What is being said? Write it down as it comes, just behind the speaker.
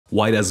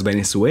Why does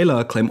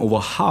Venezuela claim over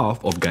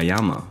half of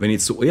Guyana?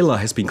 Venezuela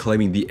has been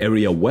claiming the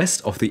area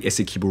west of the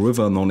Essequibo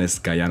River known as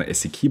Guayana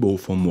Esequiba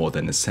for more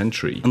than a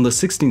century. In the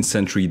 16th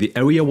century, the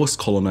area was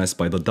colonized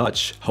by the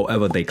Dutch.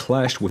 However, they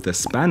clashed with the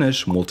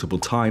Spanish multiple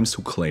times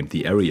who claimed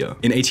the area.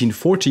 In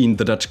 1814,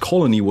 the Dutch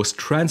colony was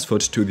transferred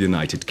to the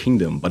United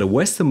Kingdom, but a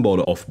western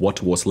border of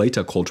what was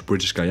later called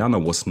British Guiana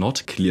was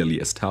not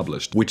clearly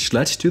established, which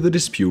led to the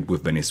dispute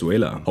with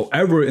Venezuela.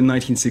 However, in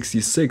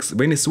 1966,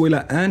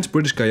 Venezuela and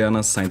British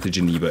Guiana signed the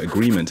Geneva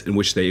Agreement, in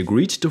which they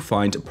agreed to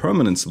find a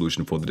permanent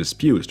solution for the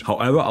dispute.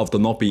 However, after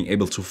not being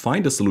able to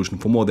find a solution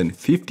for more than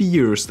 50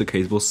 years, the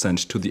case was sent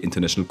to the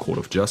International Court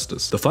of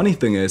Justice. The funny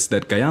thing is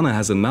that Guyana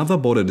has another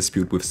border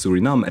dispute with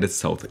Suriname at its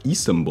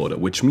southeastern border,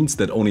 which means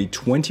that only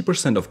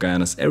 20% of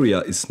Guyana's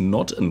area is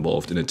not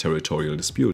involved in a territorial dispute.